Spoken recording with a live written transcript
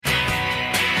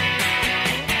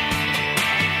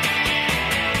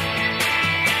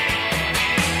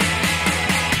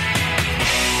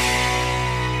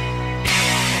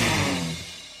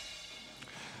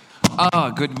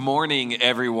Good morning,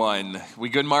 everyone. We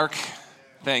good, Mark?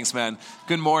 Thanks, man.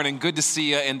 Good morning. Good to see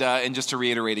you. And just to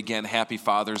reiterate again, happy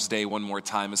Father's Day one more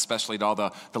time, especially to all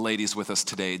the ladies with us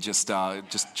today. Just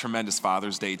tremendous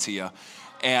Father's Day to you.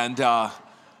 And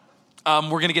we're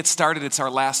going to get started. It's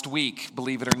our last week,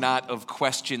 believe it or not, of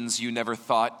questions you never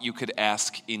thought you could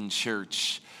ask in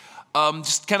church.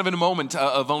 Just kind of in a moment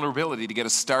of vulnerability to get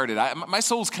us started. My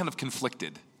soul's kind of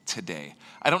conflicted today.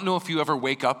 I don't know if you ever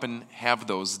wake up and have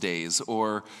those days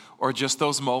or just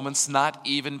those moments, not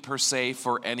even per se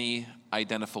for any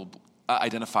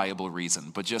identifiable reason,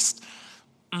 but just,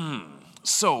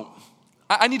 So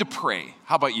I need to pray.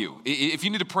 How about you? If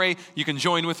you need to pray, you can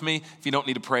join with me. If you don't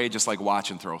need to pray, just like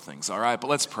watch and throw things, all right? But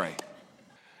let's pray.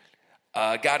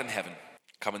 God in heaven,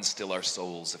 come and still our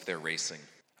souls if they're racing.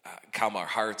 Calm our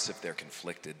hearts if they're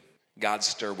conflicted. God,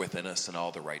 stir within us in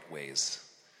all the right ways.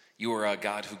 You are a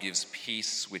God who gives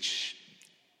peace which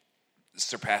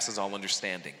surpasses all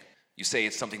understanding. You say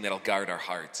it's something that'll guard our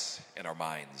hearts and our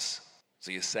minds. So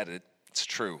you said it. It's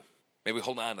true. May we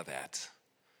hold on to that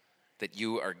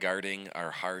you are guarding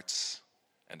our hearts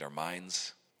and our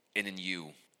minds. And in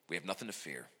you, we have nothing to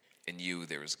fear. In you,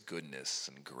 there is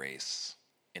goodness and grace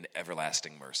and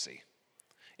everlasting mercy.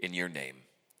 In your name,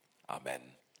 amen.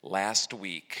 Last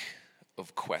week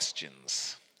of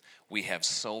questions. We have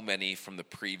so many from the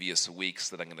previous weeks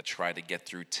that I'm going to try to get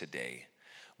through today.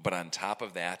 But on top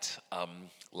of that,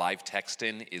 live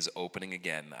text-in is opening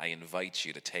again. I invite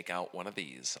you to take out one of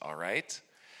these, all right?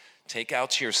 Take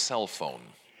out your cell phone.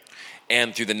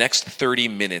 And through the next 30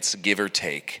 minutes, give or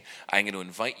take, I'm going to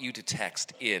invite you to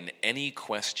text in any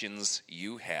questions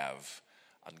you have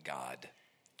on God,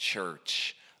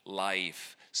 church,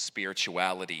 life,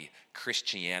 spirituality,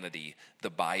 Christianity, the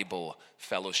Bible,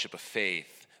 fellowship of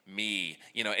faith, me,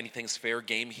 anything's fair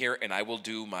game here, and I will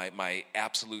do my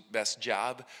absolute best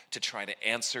job to try to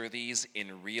answer these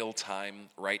in real time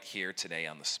right here today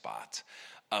on the spot.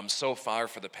 So far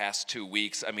for the past 2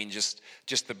 weeks,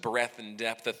 just the breadth and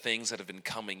depth of things that have been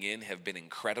coming in have been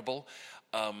incredible.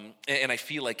 And I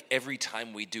feel like every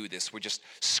time we do this, we're just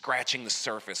scratching the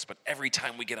surface, but every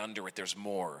time we get under it, there's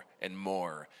more and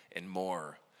more and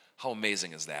more. How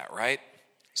amazing is that, right?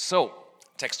 So,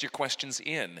 text your questions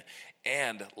in,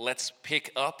 and let's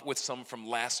pick up with some from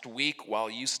last week while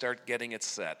you start getting it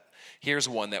set. Here's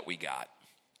one that we got.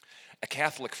 A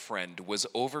Catholic friend was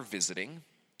over visiting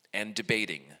and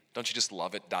debating. Don't you just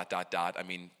love it, ...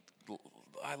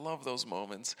 I love those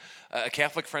moments. A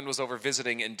Catholic friend was over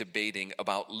visiting and debating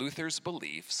about Luther's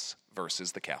beliefs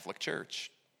versus the Catholic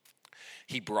Church.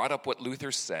 He brought up what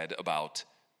Luther said about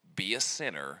be a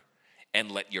sinner and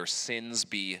let your sins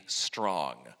be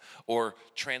strong. Or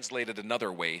translated another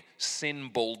way, sin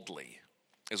boldly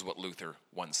is what Luther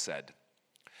once said.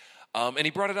 And he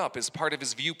brought it up as part of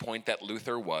his viewpoint that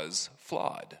Luther was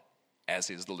flawed, as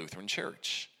is the Lutheran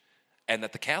Church. And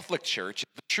that the Catholic Church,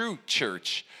 the true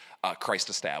church Christ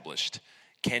established.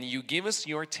 Can you give us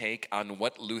your take on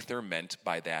what Luther meant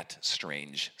by that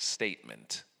strange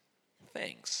statement?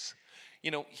 Thanks.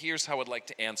 Here's how I'd like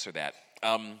to answer that.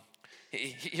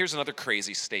 Here's another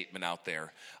crazy statement out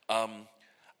there.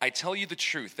 I tell you the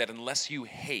truth that unless you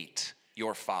hate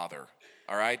your father,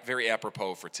 all right, very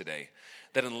apropos for today,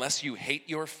 that unless you hate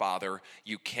your father,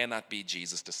 you cannot be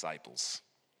Jesus' disciples,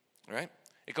 all right?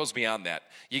 It goes beyond that.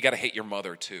 You got to hate your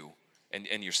mother too,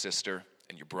 and your sister,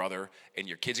 and your brother, and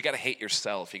your kids. You got to hate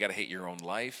yourself. You got to hate your own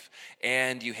life,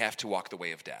 and you have to walk the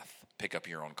way of death, pick up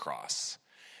your own cross.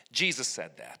 Jesus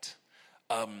said that.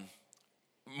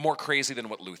 More crazy than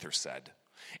what Luther said.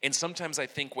 And sometimes I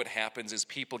think what happens is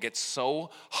people get so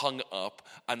hung up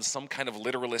on some kind of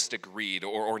literalistic read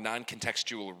or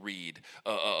non-contextual read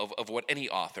of what any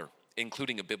author,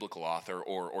 including a biblical author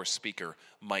or speaker,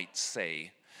 might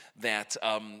say, that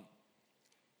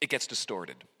it gets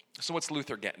distorted. So what's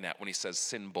Luther getting at when he says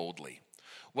sin boldly?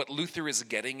 What Luther is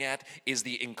getting at is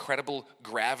the incredible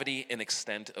gravity and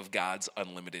extent of God's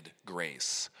unlimited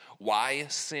grace. Why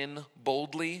sin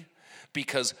boldly?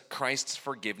 Because Christ's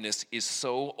forgiveness is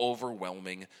so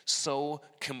overwhelming, so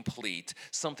complete,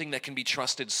 something that can be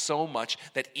trusted so much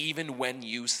that even when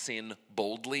you sin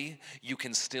boldly, you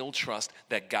can still trust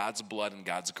that God's blood and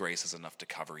God's grace is enough to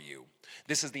cover you.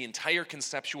 This is the entire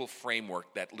conceptual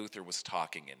framework that Luther was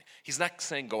talking in. He's not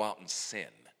saying go out and sin.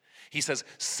 He says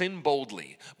sin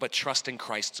boldly, but trust in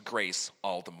Christ's grace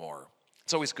all the more.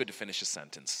 It's always good to finish a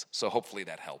sentence, so hopefully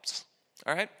that helps.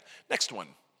 All right, next one.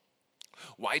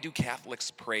 Why do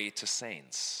Catholics pray to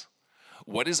saints?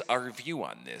 What is our view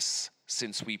on this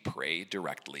since we pray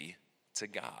directly to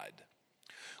God?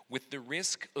 With the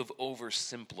risk of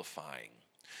oversimplifying,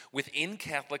 Within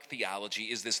Catholic theology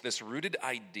is this rooted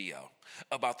idea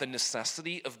about the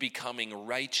necessity of becoming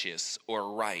righteous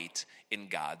or right in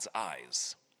God's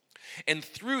eyes. And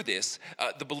through this,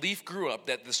 the belief grew up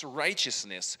that this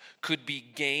righteousness could be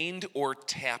gained or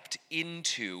tapped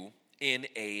into in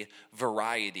a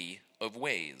variety of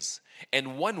ways.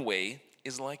 And one way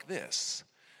is like this.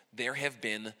 There have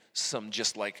been some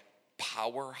just like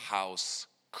powerhouse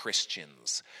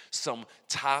Christians, some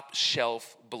top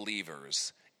shelf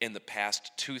believers in the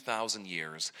past 2,000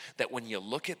 years that when you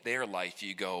look at their life,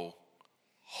 you go,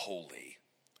 holy.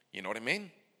 You know what I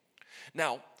mean?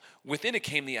 Now, within it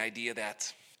came the idea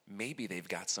that maybe they've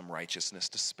got some righteousness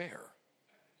to spare.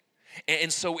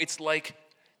 And so it's like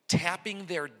tapping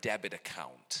their debit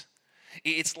account.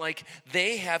 It's like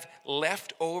they have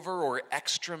leftover or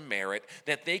extra merit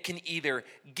that they can either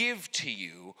give to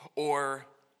you or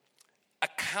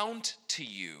account to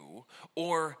you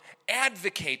or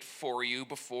advocate for you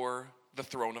before the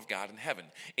throne of God in heaven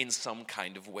in some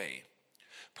kind of way.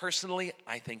 Personally,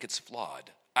 I think it's flawed.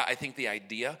 I think the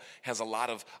idea has a lot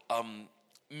of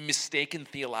mistaken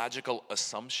theological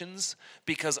assumptions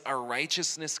because our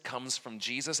righteousness comes from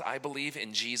Jesus, I believe,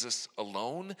 in Jesus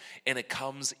alone, and it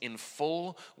comes in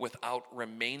full without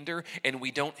remainder, and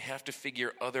we don't have to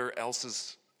figure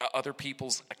other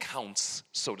people's accounts,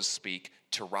 so to speak,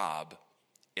 to rob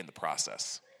in the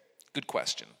process. Good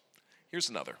question. Here's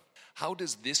another. How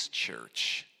does this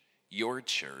church, your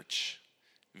church,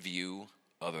 view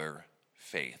other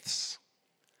faiths?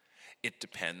 It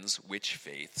depends which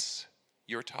faiths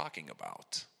you're talking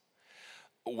about.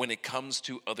 When it comes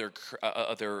to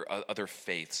other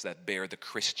faiths that bear the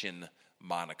Christian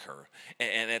moniker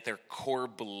and at their core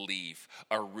belief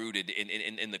are rooted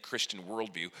in the Christian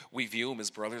worldview, we view them as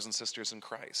brothers and sisters in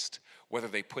Christ, whether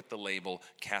they put the label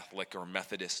Catholic or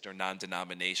Methodist or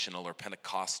non-denominational or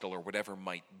Pentecostal or whatever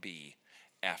might be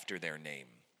after their name.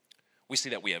 We see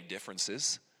that we have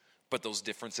differences, but those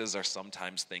differences are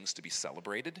sometimes things to be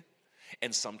celebrated,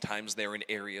 and sometimes they're in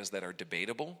areas that are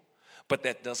debatable, but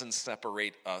that doesn't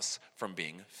separate us from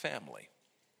being family.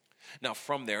 Now,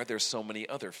 from there's so many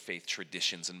other faith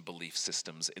traditions and belief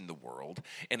systems in the world,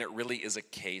 and it really is a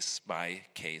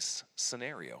case-by-case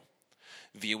scenario.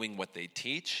 Viewing what they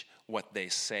teach, what they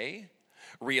say,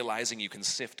 realizing you can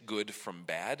sift good from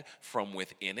bad from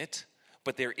within it,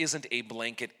 but there isn't a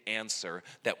blanket answer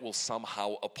that will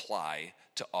somehow apply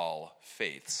to all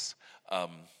faiths.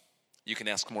 You can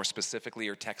ask more specifically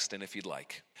or text in if you'd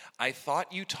like. I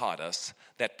thought you taught us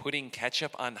that putting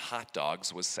ketchup on hot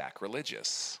dogs was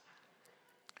sacrilegious.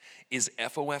 Is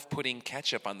FOF putting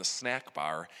ketchup on the snack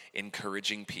bar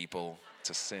encouraging people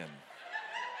to sin?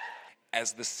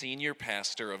 As the senior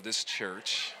pastor of this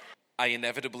church, I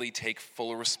inevitably take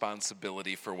full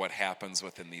responsibility for what happens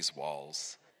within these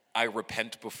walls. I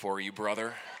repent before you,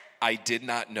 brother. I did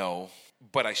not know,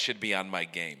 but I should be on my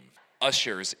game.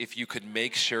 Ushers, if you could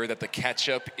make sure that the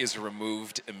ketchup is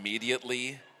removed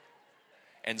immediately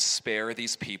and spare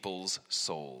these people's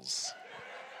souls.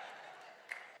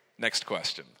 Next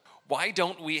question. Why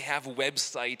don't we have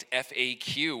website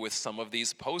FAQ with some of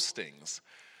these postings?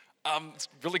 It's a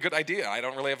really good idea. I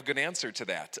don't really have a good answer to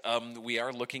that. We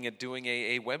are looking at doing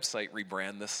a website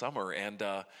rebrand this summer, and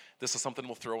this is something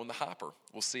we'll throw in the hopper.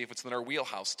 We'll see if it's in our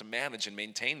wheelhouse to manage and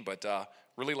maintain, but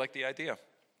really like the idea.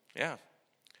 Yeah.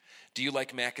 Do you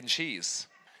like mac and cheese?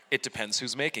 It depends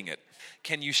who's making it.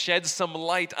 Can you shed some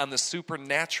light on the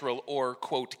supernatural or,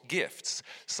 quote, gifts,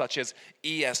 such as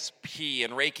ESP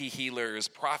and Reiki healers,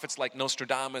 prophets like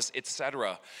Nostradamus,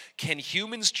 etc.? Can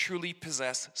humans truly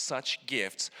possess such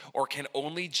gifts, or can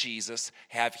only Jesus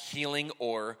have healing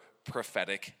or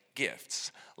prophetic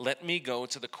gifts? Let me go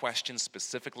to the question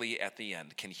specifically at the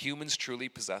end. Can humans truly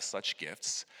possess such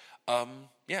gifts?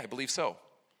 Yeah, I believe so.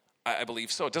 I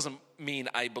believe so. It doesn't mean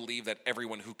I believe that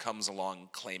everyone who comes along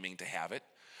claiming to have it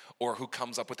or who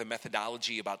comes up with a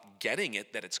methodology about getting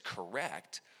it, that it's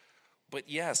correct. But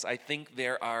yes, I think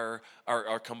there are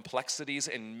complexities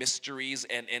and mysteries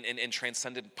and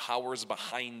transcendent powers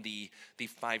behind the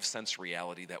five sense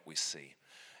reality that we see.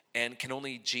 And can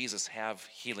only Jesus have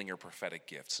healing or prophetic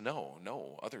gifts?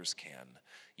 No, others can.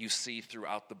 You see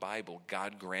throughout the Bible,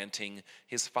 God granting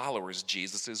his followers,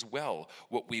 Jesus as well,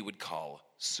 what we would call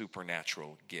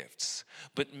supernatural gifts.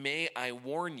 But may I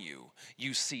warn you,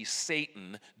 you see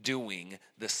Satan doing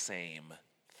the same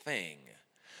thing.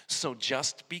 So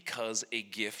just because a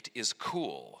gift is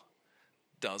cool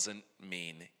doesn't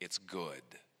mean it's good.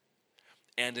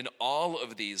 And in all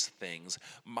of these things,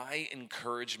 my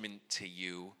encouragement to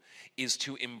you is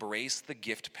to embrace the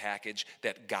gift package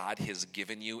that God has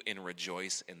given you and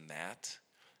rejoice in that.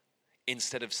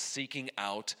 instead of seeking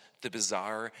out the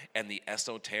bizarre and the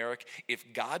esoteric.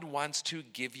 If God wants to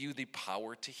give you the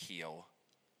power to heal,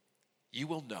 you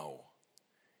will know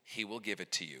He will give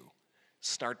it to you.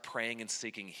 Start praying and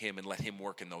seeking Him and let Him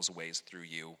work in those ways through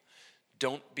you.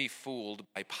 Don't be fooled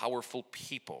by powerful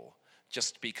people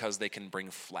just because they can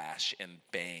bring flash and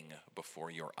bang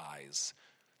before your eyes.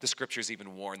 The scriptures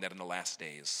even warn that in the last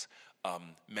days,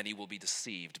 many will be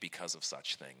deceived because of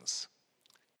such things.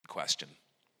 Question: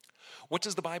 what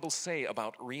does the Bible say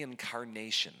about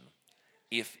reincarnation,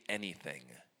 if anything?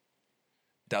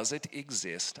 Does it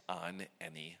exist on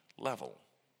any level?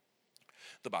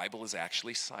 The Bible is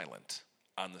actually silent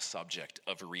on the subject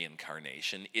of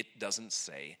reincarnation. It doesn't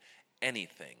say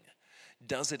anything.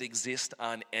 Does it exist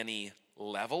on any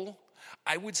level?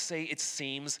 I would say it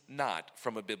seems not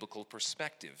from a biblical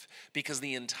perspective, because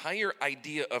the entire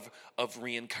idea of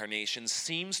reincarnation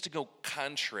seems to go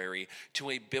contrary to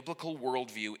a biblical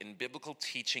worldview and biblical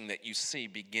teaching that you see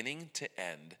beginning to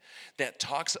end that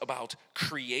talks about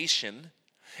creation,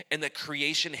 and that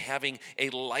creation having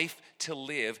a life to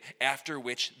live after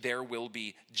which there will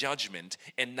be judgment,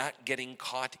 and not getting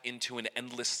caught into an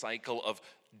endless cycle of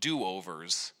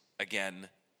do-overs again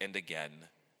and again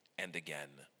and again.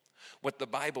 What the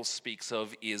Bible speaks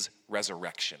of is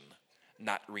resurrection,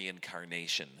 not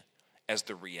reincarnation, as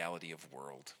the reality of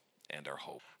world and our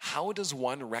hope. How does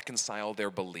one reconcile their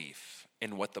belief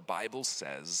in what the Bible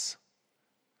says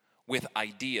with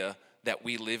idea that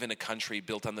we live in a country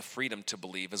built on the freedom to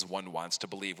believe as one wants to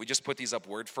believe? We just put these up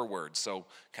word for word, so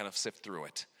kind of sift through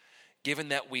it. Given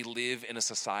that we live in a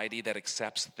society that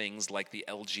accepts things like the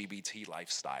LGBT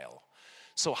lifestyle,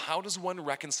 so how does one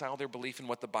reconcile their belief in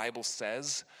what the Bible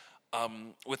says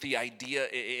with the idea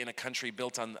in a country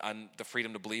built on the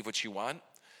freedom to believe what you want?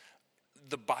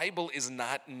 The Bible is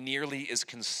not nearly as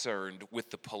concerned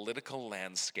with the political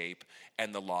landscape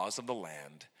and the laws of the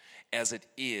land as it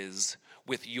is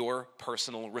with your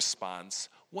personal response,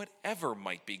 whatever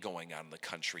might be going on in the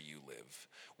country you live.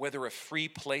 Whether a free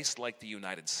place like the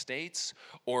United States,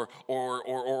 or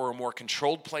a more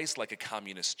controlled place like a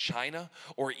communist China,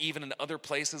 or even in other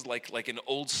places like an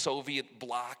old Soviet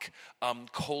bloc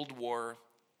Cold War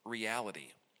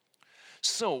reality.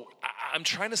 So I'm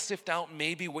trying to sift out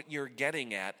maybe what you're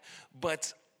getting at,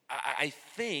 but I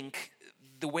think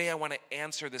the way I want to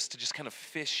answer this, to just kind of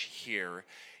fish here,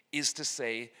 is to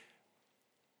say,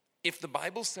 if the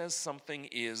Bible says something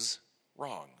is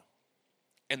wrong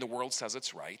and the world says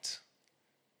it's right,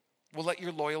 well, let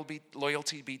your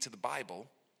loyalty be to the Bible.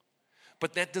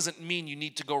 But that doesn't mean you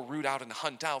need to go root out and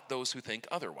hunt out those who think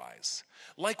otherwise.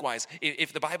 Likewise,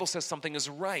 if the Bible says something is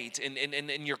right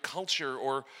and your culture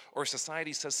or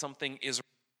society says something is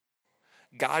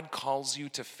right, God calls you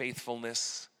to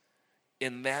faithfulness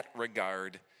in that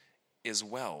regard as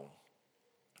well.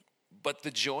 But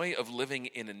the joy of living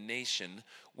in a nation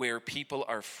where people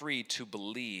are free to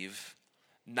believe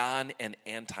non- and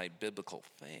anti-biblical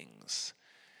things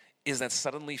is that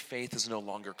suddenly faith is no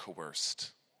longer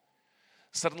coerced.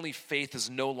 Suddenly faith is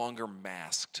no longer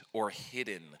masked or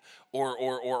hidden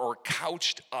or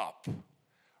couched up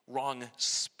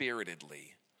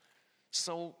wrong-spiritedly.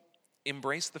 So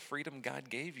embrace the freedom God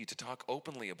gave you to talk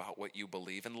openly about what you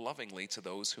believe and lovingly to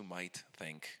those who might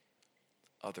think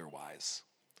otherwise.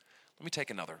 Let me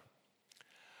take another.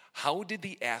 How did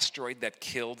the asteroid that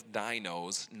killed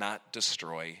dinos not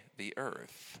destroy the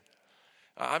Earth?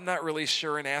 I'm not really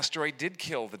sure an asteroid did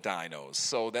kill the dinos,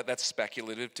 so that's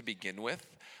speculative to begin with,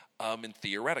 and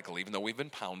theoretical, even though we've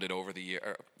been pounded over the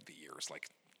years, like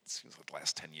it seems like the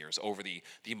last 10 years, over the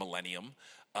millennium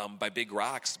by big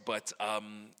rocks. But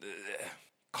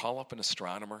call up an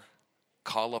astronomer,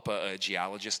 call up a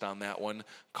geologist on that one,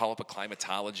 call up a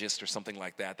climatologist or something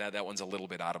like that. That one's a little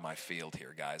bit out of my field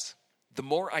here, guys. The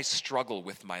more I struggle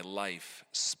with my life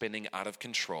spinning out of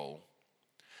control,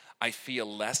 I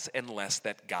feel less and less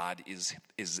that God is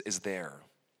there.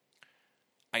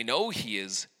 I know He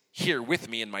is here with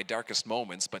me in my darkest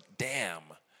moments, but damn,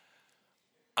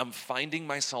 I'm finding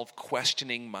myself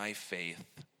questioning my faith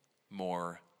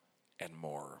more and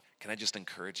more. Can I just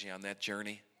encourage you on that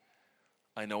journey?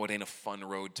 I know it ain't a fun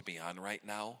road to be on right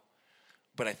now,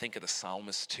 but I think of the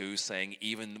psalmist too, saying,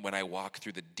 even when I walk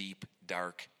through the deep,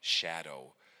 dark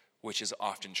shadow, which is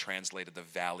often translated the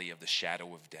valley of the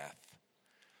shadow of death,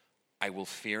 I will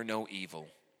fear no evil,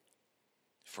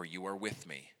 for you are with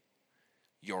me.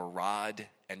 Your rod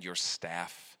and your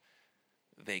staff,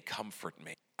 they comfort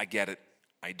me. I get it.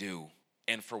 I do.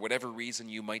 And for whatever reason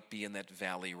you might be in that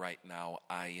valley right now,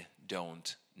 I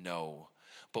don't know.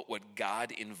 But what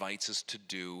God invites us to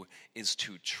do is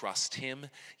to trust him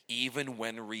even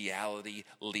when reality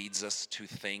leads us to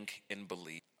think and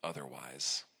believe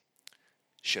otherwise.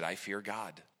 Should I fear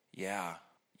God? Yeah.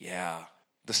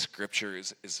 The scripture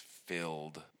is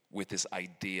filled with this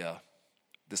idea,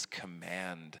 this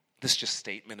command, this just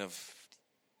statement of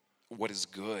what is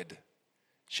good.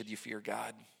 Should you fear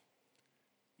God?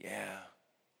 Yeah,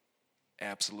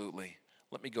 absolutely.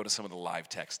 Let me go to some of the live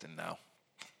texting now.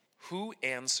 Who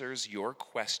answers your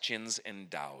questions and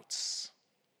doubts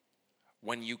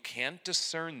when you can't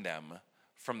discern them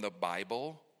from the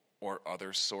Bible or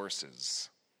other sources?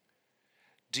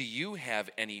 Do you have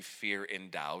any fear and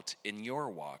doubt in your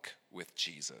walk with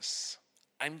Jesus?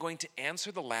 I'm going to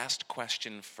answer the last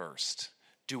question first.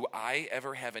 Do I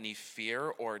ever have any fear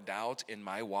or doubt in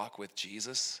my walk with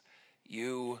Jesus?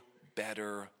 You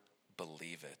better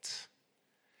believe it.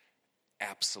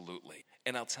 Absolutely.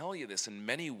 And I'll tell you this, in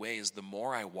many ways, the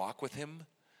more I walk with him,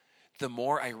 the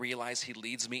more I realize he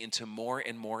leads me into more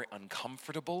and more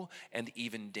uncomfortable and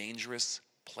even dangerous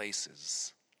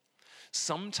places.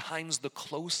 Sometimes the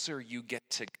closer you get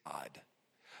to God,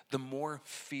 the more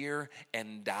fear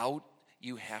and doubt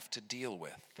you have to deal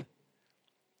with.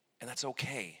 And that's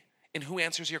okay. And who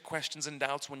answers your questions and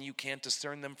doubts when you can't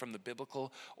discern them from the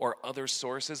biblical or other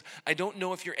sources? I don't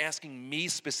know if you're asking me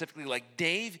specifically, like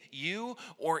Dave, you,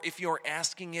 or if you're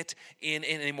asking it in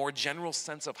a more general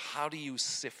sense of how do you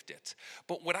sift it.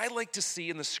 But what I like to see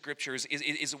in the scriptures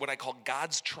is what I call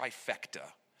God's trifecta.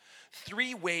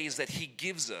 3 ways that he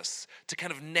gives us to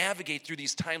kind of navigate through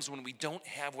these times when we don't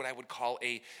have what I would call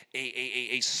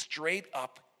a straight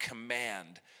up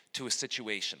command to a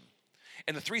situation.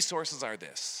 And the 3 sources are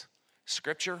this: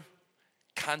 Scripture,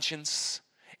 conscience,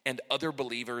 and other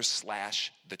believers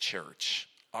 / the church.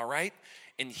 All right?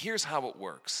 And here's how it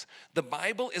works. The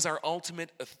Bible is our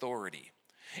ultimate authority.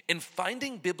 And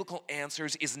finding biblical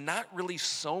answers is not really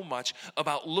so much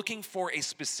about looking for a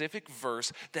specific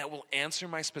verse that will answer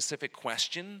my specific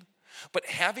question, but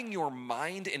having your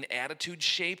mind and attitude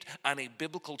shaped on a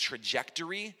biblical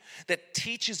trajectory that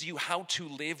teaches you how to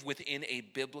live within a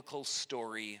biblical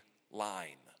storyline.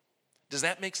 Does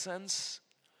that make sense?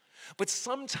 But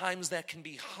sometimes that can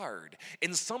be hard,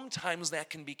 and sometimes that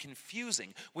can be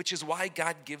confusing, which is why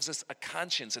God gives us a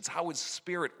conscience. It's how his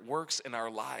Spirit works in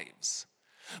our lives.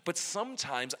 But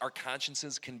sometimes our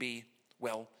consciences can be,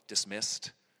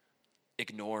 dismissed,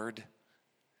 ignored,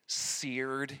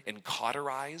 seared, and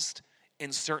cauterized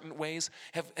in certain ways,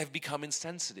 have become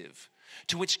insensitive,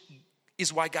 to which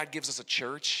is why God gives us a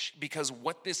church, because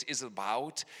what this is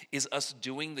about is us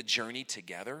doing the journey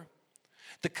together.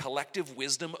 The collective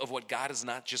wisdom of what God is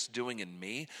not just doing in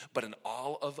me, but in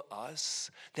all of us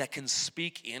that can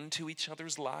speak into each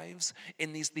other's lives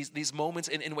in these moments.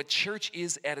 And what church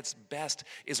is at its best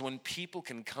is when people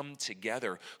can come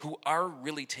together who are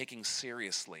really taking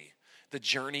seriously the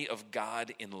journey of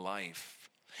God in life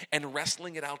and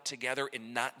wrestling it out together,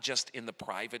 and not just in the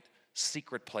private,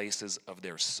 secret places of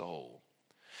their soul.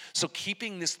 So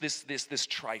keeping this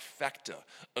trifecta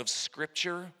of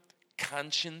Scripture,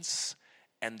 conscience,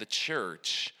 and the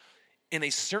church in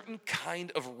a certain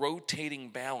kind of rotating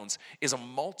balance is a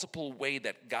multiple way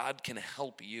that God can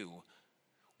help you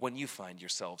when you find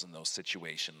yourselves in those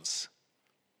situations.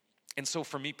 And so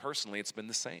for me personally, it's been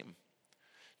the same.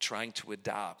 Trying to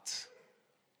adopt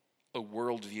a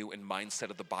worldview and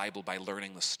mindset of the Bible by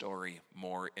learning the story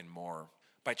more and more.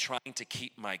 By trying to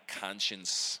keep my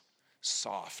conscience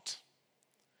soft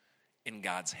in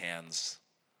God's hands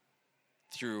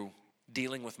through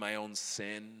dealing with my own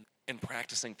sin and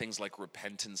practicing things like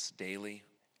repentance daily,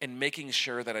 and making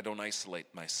sure that I don't isolate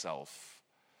myself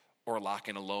or lock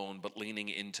in alone, but leaning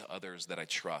into others that I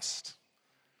trust.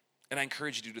 And I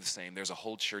encourage you to do the same. There's a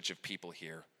whole church of people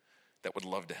here that would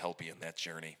love to help you in that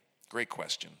journey. Great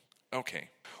question. Okay.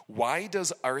 Why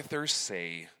does Arthur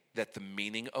say that the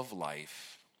meaning of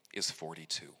life is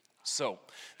 42? So,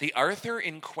 the Arthur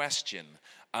in question,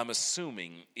 I'm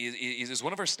assuming, is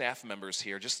one of our staff members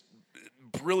here, just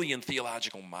brilliant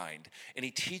theological mind, and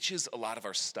he teaches a lot of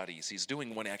our studies. He's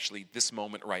doing one actually this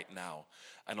moment right now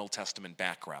on Old Testament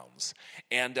backgrounds.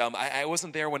 And I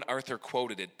wasn't there when Arthur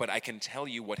quoted it, but I can tell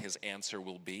you what his answer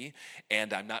will be,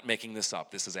 and I'm not making this up.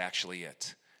 This is actually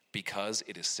it, because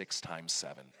it is 6 times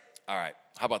 7. All right,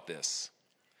 how about this?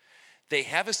 They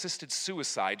have assisted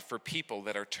suicide for people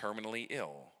that are terminally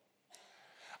ill.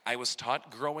 I was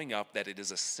taught growing up that it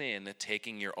is a sin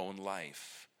taking your own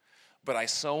life. But I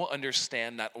so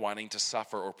understand not wanting to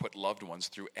suffer or put loved ones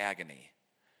through agony.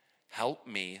 Help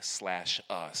me /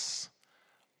 us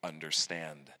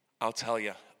understand. I'll tell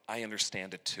you, I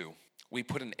understand it too. We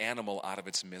put an animal out of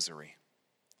its misery.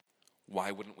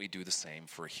 Why wouldn't we do the same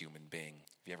for a human being?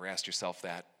 Have you ever asked yourself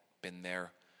that? Been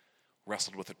there?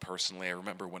 Wrestled with it personally? I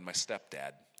remember when my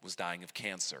stepdad was dying of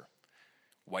cancer,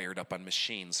 wired up on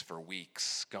machines for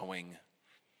weeks, going,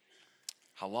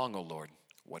 how long, O Lord?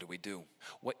 What do we do?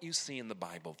 What you see in the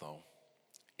Bible, though,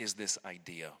 is this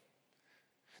idea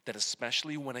that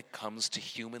especially when it comes to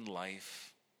human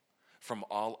life, from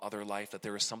all other life, that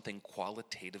there is something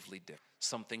qualitatively different,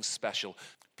 something special.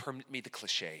 Permit me the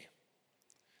cliche,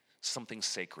 something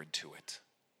sacred to it.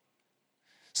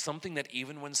 Something that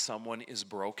even when someone is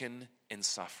broken and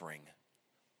suffering,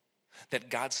 that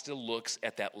God still looks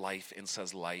at that life and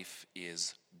says life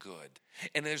is good.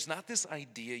 And there's not this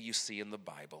idea you see in the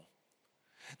Bible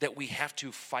that we have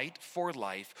to fight for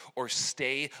life or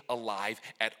stay alive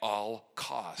at all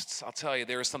costs. I'll tell you,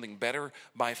 there is something better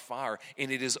by far,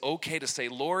 and it is okay to say,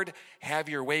 Lord, have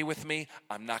your way with me.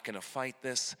 I'm not going to fight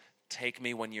this. Take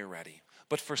me when you're ready.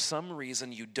 But for some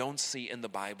reason, you don't see in the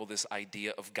Bible this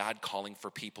idea of God calling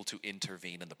for people to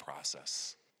intervene in the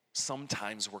process.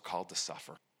 Sometimes we're called to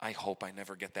suffer. I hope I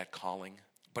never get that calling,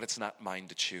 but it's not mine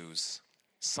to choose.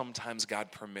 Sometimes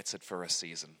God permits it for a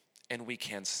season. And we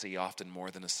can't see often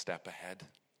more than a step ahead.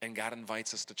 And God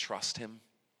invites us to trust him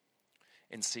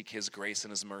and seek his grace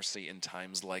and his mercy in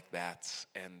times like that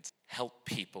and help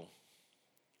people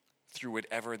through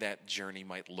whatever that journey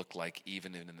might look like,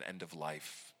 even in an end of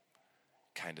life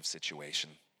kind of situation.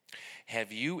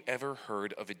 Have you ever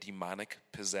heard of a demonic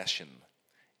possession?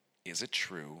 Is it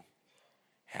true?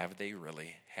 Have they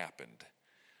really happened?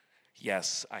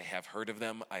 Yes, I have heard of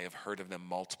them. I have heard of them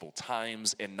multiple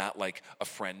times, and not like a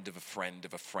friend of a friend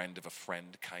of a friend of a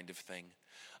friend kind of thing.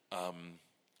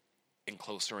 In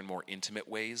closer and more intimate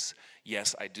ways.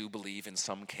 Yes, I do believe in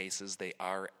some cases they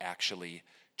are actually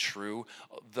true,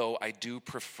 though I do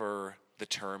prefer the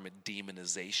term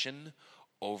demonization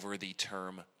over the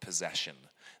term possession.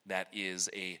 That is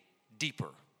a deeper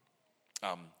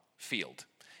field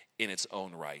in its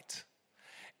own right.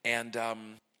 And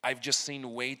I've just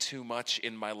seen way too much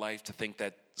in my life to think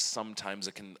that sometimes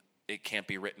it can't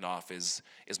be written off as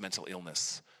mental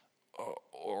illness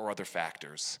or other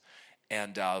factors.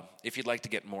 And if you'd like to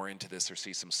get more into this or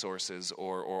see some sources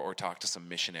or talk to some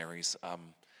missionaries,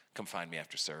 come find me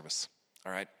after service.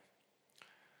 All right?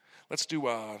 Let's do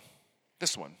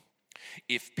this one.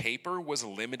 If paper was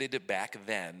limited back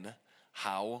then,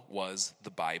 how was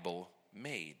the Bible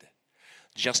made?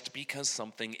 Just because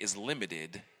something is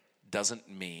limited doesn't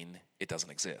mean it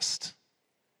doesn't exist.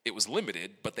 It was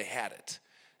limited, but they had it.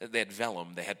 They had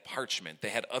vellum, they had parchment, they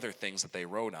had other things that they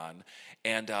wrote on.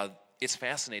 And it's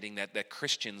fascinating that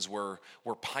Christians were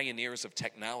pioneers of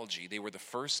technology. They were the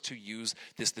first to use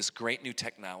this great new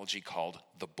technology called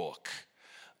the book,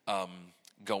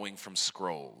 going from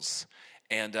scrolls.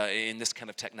 And this kind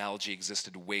of technology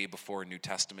existed way before New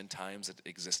Testament times. It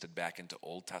existed back into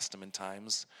Old Testament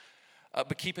times.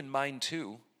 But keep in mind,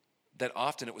 too, that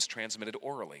often it was transmitted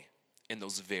orally in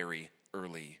those very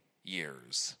early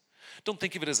years. Don't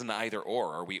think of it as an either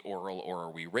or. Are we oral or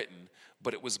are we written?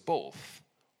 But it was both,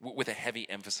 with a heavy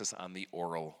emphasis on the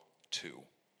oral, too.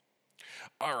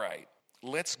 All right,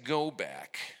 let's go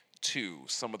back to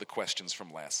some of the questions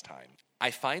from last time.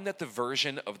 I find that the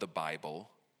version of the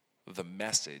Bible, the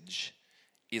Message,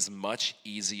 is much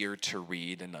easier to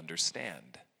read and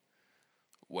understand.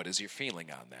 What is your feeling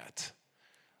on that?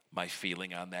 My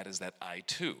feeling on that is that I,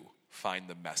 too, find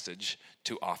the Message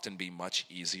to often be much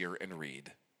easier and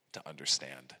read to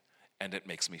understand, and it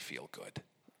makes me feel good.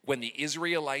 When the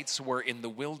Israelites were in the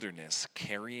wilderness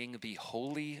carrying the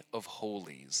Holy of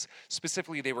Holies,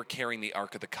 specifically they were carrying the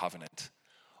Ark of the Covenant,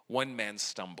 one man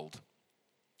stumbled.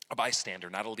 A bystander,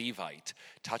 not a Levite,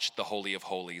 touched the Holy of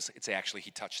Holies. It's actually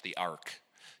he touched the Ark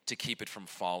to keep it from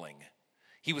falling.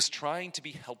 He was trying to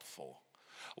be helpful.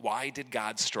 Why did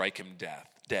God strike him dead?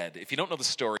 If you don't know the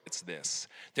story, it's this.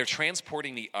 They're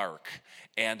transporting the ark,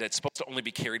 and it's supposed to only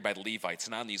be carried by the Levites,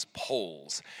 and on these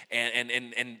poles.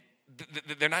 And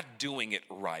they're not doing it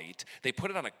right. They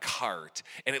put it on a cart,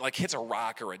 and it like hits a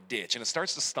rock or a ditch, and it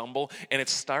starts to stumble, and it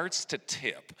starts to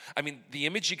tip. I mean, the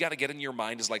image you got to get in your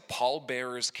mind is like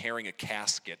pallbearers carrying a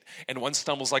casket, and one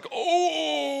stumbles like,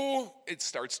 oh, it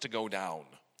starts to go down.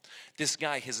 This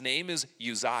guy, his name is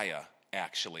Uzziah,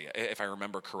 actually, if I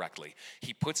remember correctly.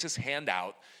 He puts his hand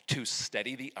out to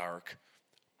steady the ark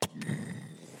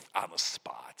on the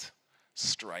spot.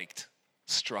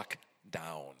 Struck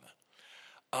down.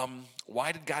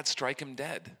 Why did God strike him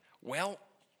dead? Well,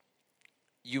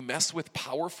 you mess with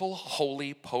powerful,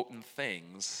 holy, potent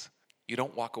things, you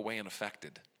don't walk away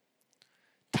unaffected.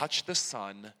 Touch the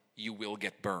sun, you will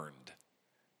get burned.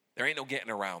 There ain't no getting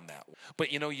around that.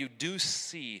 But you do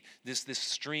see this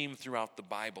stream throughout the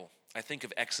Bible. I think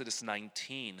of Exodus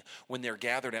 19 when they're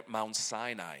gathered at Mount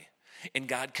Sinai. And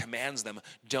God commands them,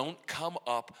 don't come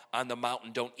up on the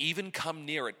mountain. Don't even come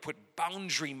near it. Put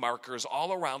boundary markers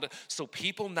all around it so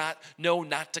people know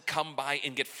not to come by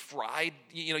and get fried.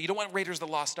 You don't want Raiders of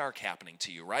the Lost Ark happening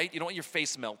to you, right? You don't want your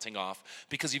face melting off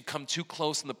because you've come too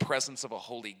close in the presence of a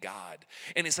holy God.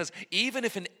 And it says, even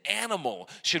if an animal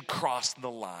should cross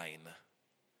the line,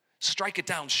 strike it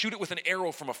down, shoot it with an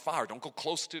arrow from afar. Don't go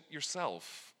close to it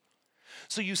yourself.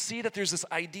 So you see that there's this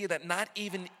idea that not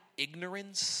even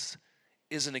ignorance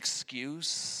is an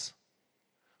excuse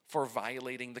for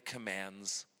violating the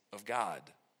commands of God.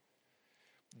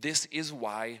 This is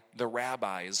why the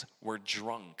rabbis were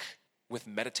drunk with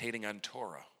meditating on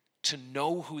Torah, to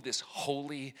know who this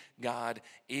holy God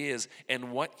is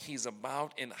and what he's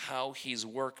about and how he's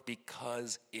worked,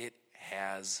 because it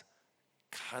has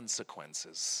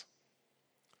consequences.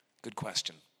 Good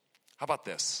question. How about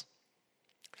this?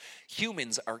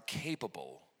 Humans are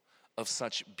capable of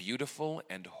such beautiful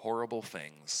and horrible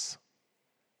things.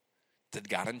 Did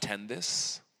God intend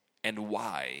this? And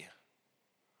why?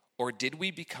 Or did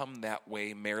we become that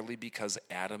way merely because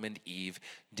Adam and Eve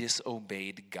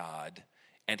disobeyed God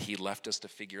and he left us to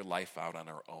figure life out on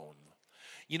our own?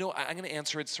 I'm going to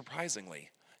answer it surprisingly.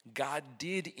 God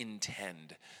did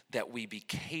intend that we be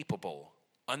capable,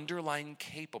 underline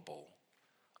capable,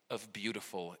 of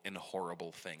beautiful and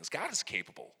horrible things. God is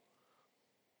capable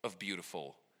of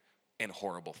beautiful and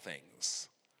horrible things.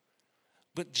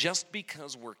 But just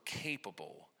because we're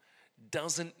capable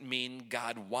doesn't mean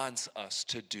God wants us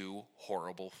to do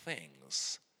horrible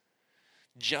things.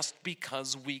 Just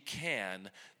because we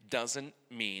can doesn't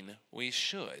mean we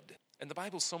should. And the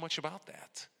Bible's so much about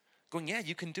that. Going, yeah,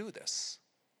 you can do this.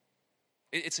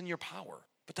 It's in your power.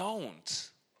 But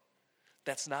don't.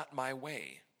 That's not my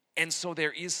way. And so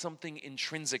there is something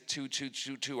intrinsic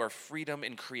to our freedom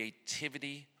and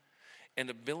creativity and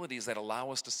abilities that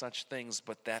allow us to such things,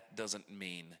 but that doesn't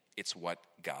mean it's what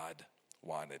God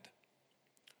wanted.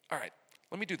 All right,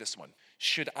 let me do this one.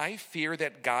 Should I fear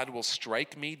that God will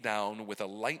strike me down with a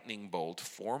lightning bolt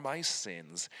for my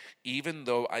sins, even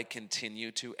though I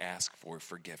continue to ask for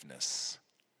forgiveness?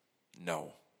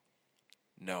 No.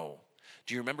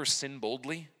 Do you remember sin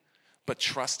boldly, but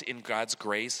trust in God's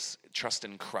grace, trust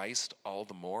in Christ all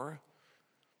the more?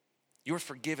 You're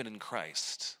forgiven in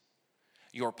Christ.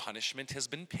 Your punishment has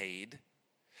been paid.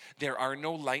 There are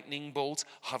no lightning bolts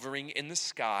hovering in the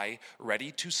sky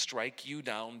ready to strike you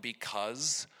down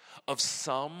because of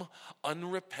some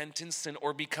unrepentant sin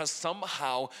or because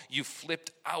somehow you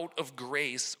flipped out of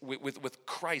grace with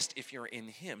Christ if you're in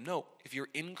him. No, if you're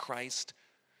in Christ,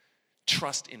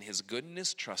 trust in his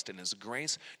goodness, trust in his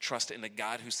grace, trust in a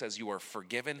God who says you are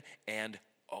forgiven, and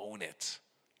own it.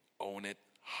 Own it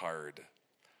hard.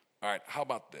 All right, how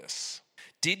about this?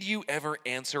 Did you ever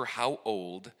answer how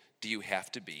old do you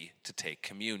have to be to take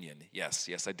communion? Yes,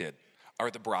 I did.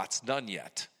 Are the brats done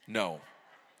yet? No,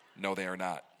 they are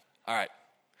not. All right.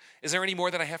 Is there any more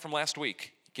that I have from last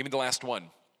week? Give me the last one.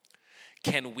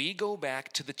 Can we go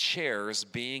back to the chairs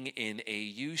being in a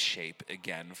U shape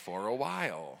again for a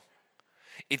while?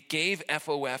 It gave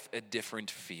FOF a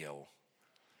different feel.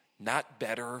 Not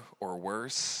better or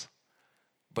worse,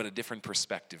 but a different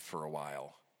perspective for a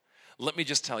while. Let me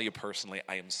just tell you personally,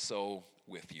 I am so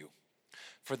with you.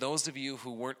 For those of you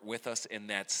who weren't with us in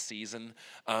that season,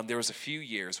 there was a few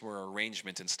years where our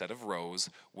arrangement, instead of rows,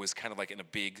 was kind of like in a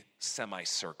big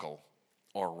semicircle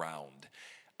or round.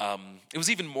 It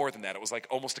was even more than that. It was like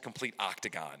almost a complete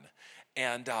octagon.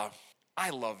 And I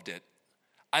loved it.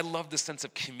 I loved the sense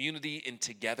of community and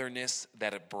togetherness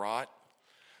that it brought.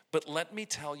 But let me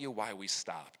tell you why we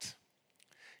stopped.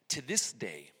 To this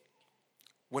day,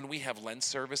 when we have Lent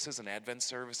services and Advent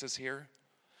services here,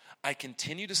 I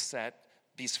continue to set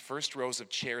these first rows of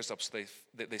chairs up so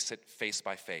they sit face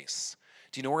by face.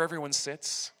 Do you know where everyone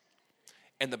sits?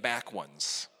 And the back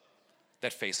ones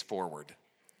that face forward.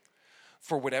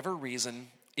 For whatever reason,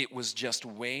 it was just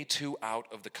way too out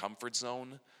of the comfort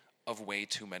zone of way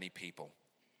too many people.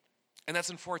 And that's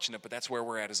unfortunate, but that's where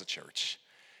we're at as a church.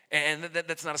 And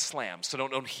that's not a slam, so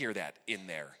don't hear that in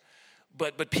there.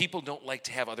 But people don't like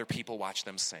to have other people watch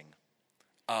them sing.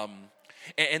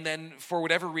 And then for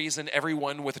whatever reason,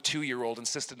 everyone with a 2-year-old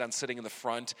insisted on sitting in the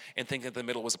front and thinking that the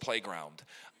middle was a playground.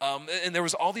 And there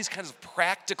was all these kinds of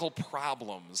practical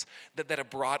problems that it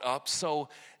brought up. So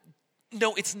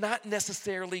no, it's not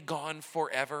necessarily gone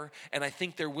forever. And I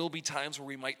think there will be times where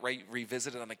we might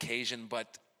revisit it on occasion,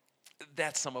 but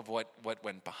that's some of what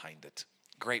went behind it.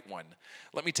 Great one.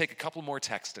 Let me take a couple more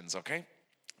textins, okay?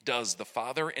 Does the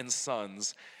Father and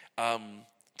Sons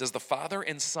Does the Father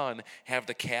and Son have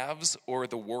the Cavs or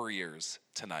the Warriors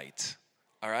tonight?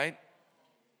 All right?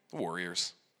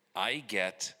 Warriors. I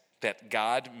get that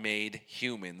God made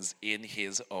humans in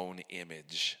his own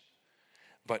image.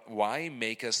 But why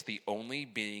make us the only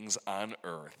beings on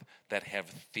earth that have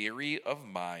theory of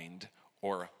mind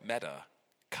or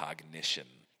metacognition?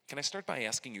 Can I start by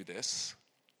asking you this?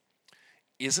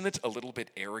 Isn't it a little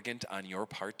bit arrogant on your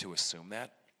part to assume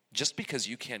that? Just because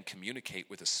you can communicate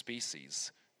with a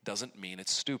species doesn't mean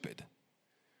it's stupid.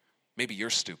 Maybe you're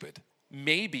stupid.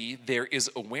 Maybe there is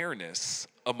awareness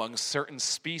among certain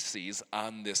species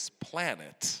on this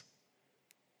planet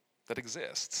that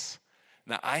exists.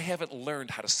 Now, I haven't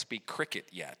learned how to speak cricket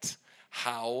yet.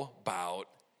 How about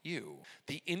you?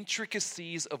 The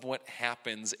intricacies of what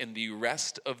happens in the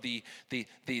rest of the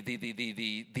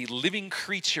living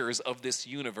creatures of this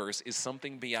universe is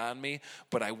something beyond me,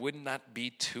 but I would not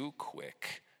be too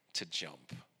quick to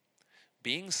jump.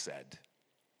 Being said,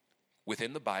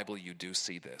 within the Bible you do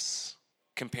see this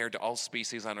compared to all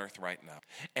species on earth right now.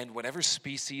 And whatever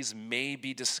species may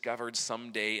be discovered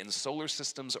someday in solar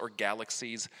systems or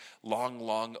galaxies long,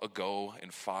 long ago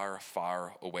and far,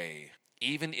 far away,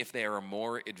 even if they are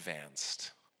more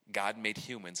advanced, God made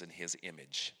humans in his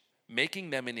image. Making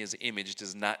them in his image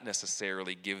does not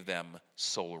necessarily give them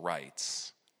sole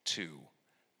rights to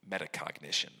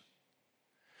metacognition.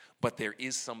 But there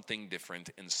is something different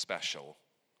and special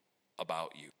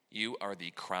about you. You are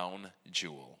the crown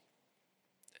jewel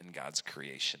in God's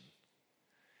creation.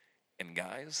 And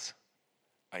guys,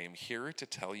 I am here to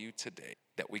tell you today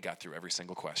that we got through every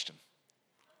single question.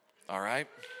 All right?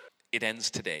 It ends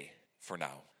today for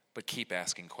now, but keep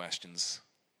asking questions.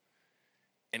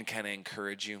 And can I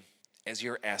encourage you, as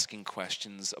you're asking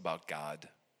questions about God,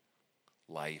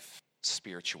 life,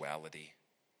 spirituality,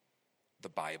 the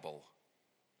Bible,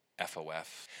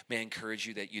 FOF, may I encourage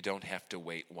you that you don't have to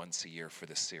wait once a year for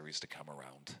this series to come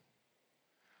around.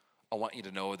 I want you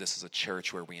to know this is a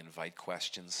church where we invite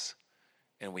questions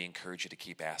and we encourage you to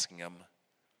keep asking them.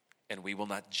 And we will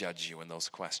not judge you in those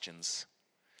questions.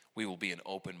 We will be an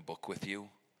open book with you.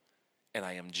 And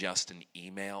I am just an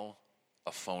email,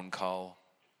 a phone call,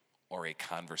 or a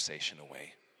conversation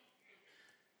away.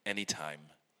 Anytime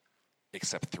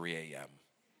except 3 a.m.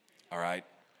 All right?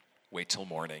 Wait till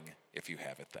morning if you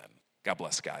have it then. God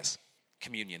bless, guys.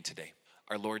 Communion today.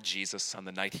 Our Lord Jesus, on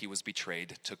the night he was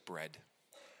betrayed, took bread.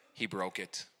 He broke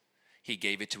it. He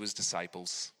gave it to his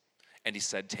disciples. And he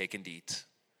said, "Take and eat.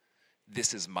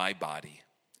 This is my body,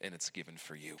 and it's given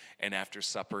for you." And after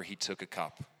supper, he took a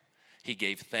cup. He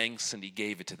gave thanks, and he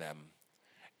gave it to them.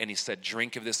 And he said,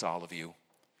 "Drink of this, all of you.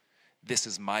 This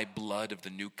is my blood of the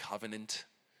new covenant,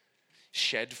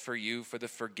 shed for you for the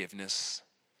forgiveness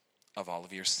of all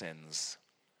of your sins.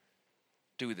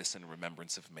 Do this in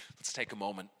remembrance of me." Let's take a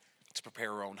moment to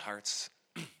prepare our own hearts,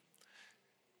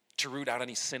 to root out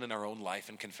any sin in our own life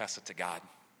and confess it to God,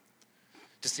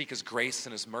 to seek his grace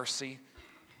and his mercy,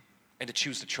 and to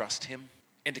choose to trust him,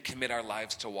 and to commit our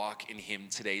lives to walk in him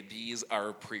today. These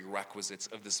are prerequisites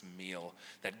of this meal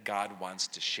that God wants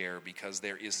to share, because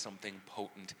there is something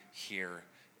potent here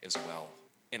as well.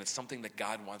 And it's something that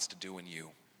God wants to do in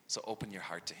you. So open your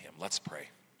heart to him. Let's pray.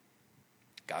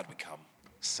 God, we come,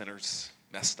 sinners,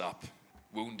 messed up,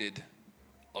 wounded,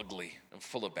 ugly, and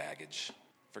full of baggage.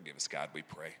 Forgive us, God, we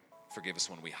pray. Forgive us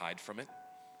when we hide from it,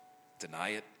 deny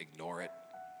it, ignore it,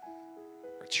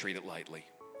 or treat it lightly.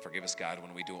 Forgive us, God,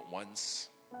 when we do it once,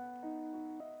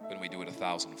 when we do it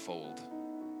 1,000-fold.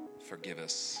 Forgive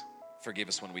us. Forgive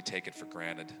us when we take it for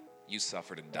granted. You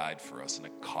suffered and died for us, and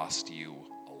it cost you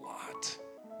a lot.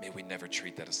 May we never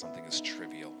treat that as something as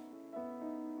trivial.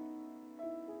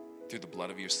 Through the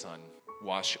blood of your Son,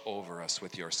 wash over us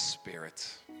with your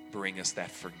Spirit. Bring us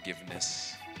that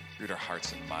forgiveness. Root our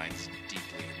hearts and minds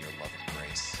deeply in your love and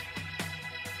grace.